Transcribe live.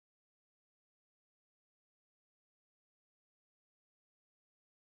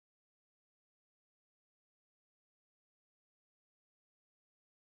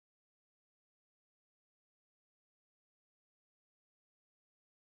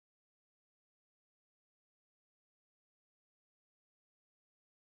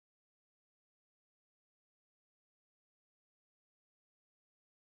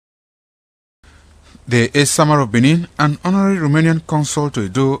The Esama of Benin, an honorary Romanian consul to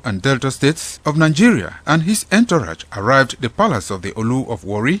Edo and Delta States of Nigeria, and his entourage arrived at the palace of the Olu of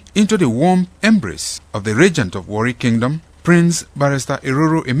Warri into the warm embrace of the regent of Warri Kingdom, Prince Barrister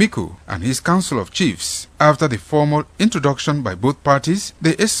Iroro Emiku, and his council of chiefs. After the formal introduction by both parties,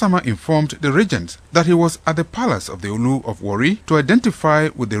 the Esama informed the regent that he was at the palace of the Olu of Warri to identify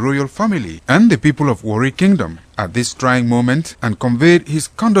with the royal family and the people of Warri Kingdom at this trying moment, and conveyed his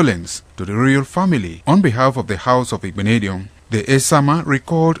condolence to the royal family on behalf of the House of Igbinedion. The Esama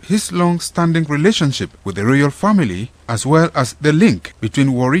recalled his long-standing relationship with the royal family as well as the link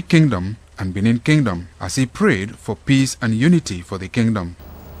between Warri Kingdom and Benin Kingdom, as he prayed for peace and unity for the kingdom.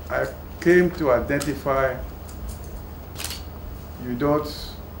 I came to identify you don't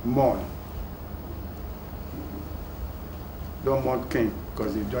mourn. Don't mourn king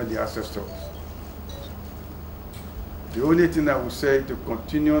because they joined the ancestors. The only thing I would say is to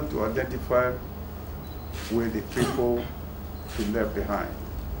continue to identify with the people he left behind.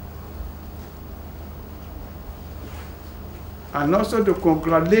 And also to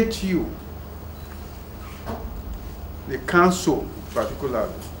congratulate you, the council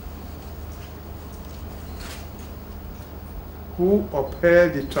particularly, who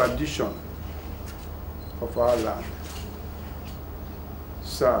upheld the tradition of our land.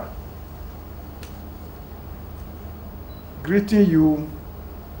 Sir, greeting you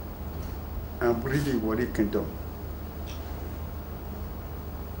and greeting Warri Kingdom,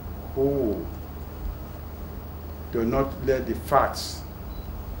 who do not let the facts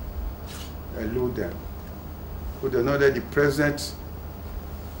elude them, who do not let the present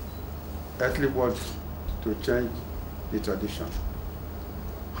earthly world to change the tradition.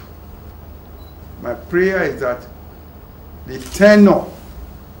 My prayer is that the tenor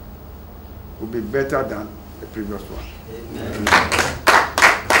will be better than the previous one. Amen.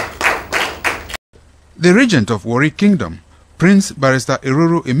 The regent of Warri Kingdom, Prince Barrister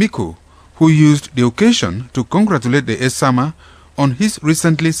Iroro Emiku, who used the occasion to congratulate the Esama on his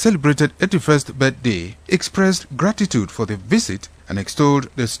recently celebrated 81st birthday, expressed gratitude for the visit and extolled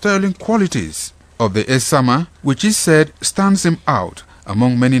the sterling qualities of the Esama, which he said stands him out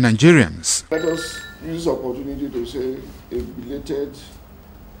among many Nigerians. Let us use this opportunity to say a belated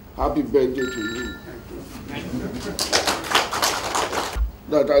happy birthday to you.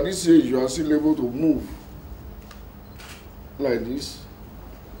 That at this age you are still able to move like this.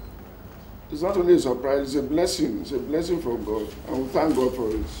 It's not only a surprise, it's a blessing. It's a blessing from God, and we thank God for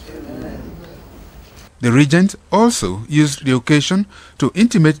it. Amen. The regent also used the occasion to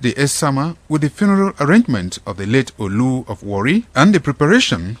intimate the Esama with the funeral arrangement of the late Olu of Warri and the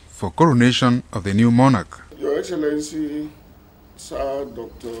preparation for coronation of the new monarch. Your Excellency Sir,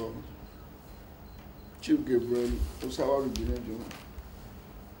 Doctor Gabriel Osawaru Igbinedion,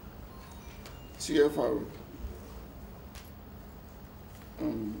 CFR,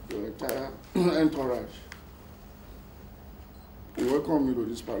 and the entire entourage, we welcome you to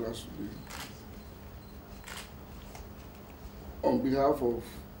this palace today. On behalf of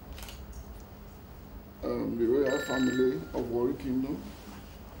the royal family of Warri Kingdom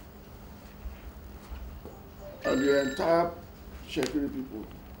and the entire Shekiri people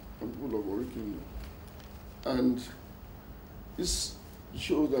and people of Warri Kingdom. And this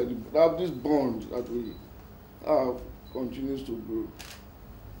shows that this bond that we have continues to grow.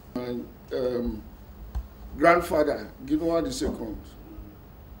 My grandfather, Ginoa II,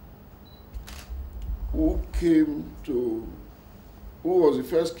 who was the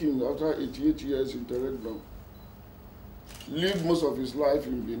first king after 88 years in Teredon, lived most of his life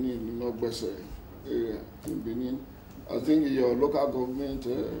in Benin, in Ogbese area, in Benin. I think your local government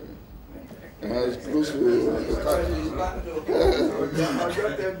is close to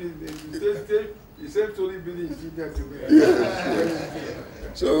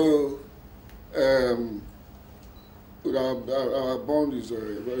So, our bond is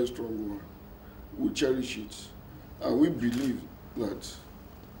a very strong one. We cherish it, and we believe that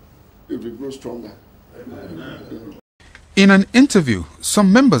it will grow stronger. Amen. In an interview,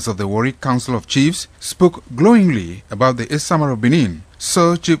 some members of the Warri Council of Chiefs spoke glowingly about the Esama of Benin,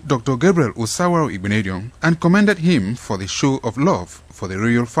 Sir Chief Doctor Gabriel Osawaru Igbinedion, and commended him for the show of love for the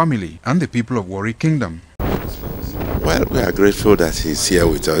royal family and the people of Warri Kingdom. Well, we are grateful that he's here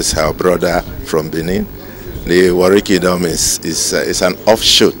with us, our brother from Benin. The Warri Kingdom is an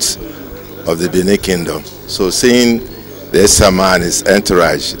offshoot of the Benin Kingdom. So seeing the Esama and his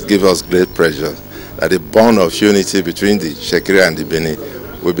entourage gives us great pleasure that the bond of unity between the Shekiri and the Benin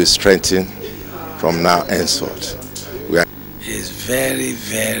will be strengthened from now henceforth. He's very,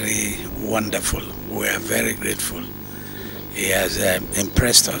 very wonderful. We are very grateful. He has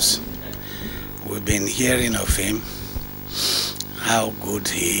impressed us We've been hearing of him, how good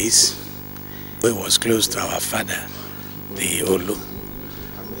he is. He was close to our father, the Olu.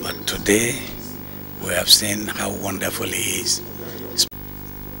 But today, we have seen how wonderful he is.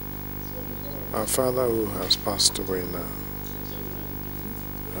 Our father, who has passed away now,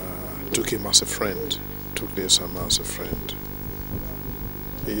 took him as a friend, took the Esama as a friend.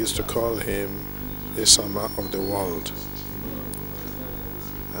 He used to call him Esama of the world.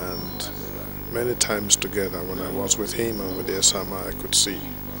 And many times together, when I was with him and with the Esama, I could see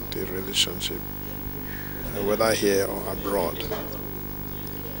the relationship, whether here or abroad.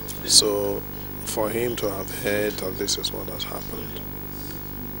 So for him to have heard that this is what has happened,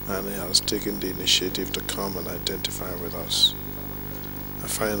 and he has taken the initiative to come and identify with us, I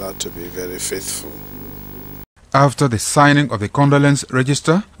find that to be very faithful. After the signing of the condolence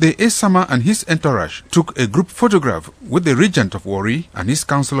register, the Esama and his entourage took a group photograph with the regent of Warri and his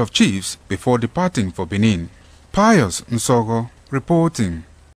council of chiefs before departing for Benin. Pius Nsogo reporting.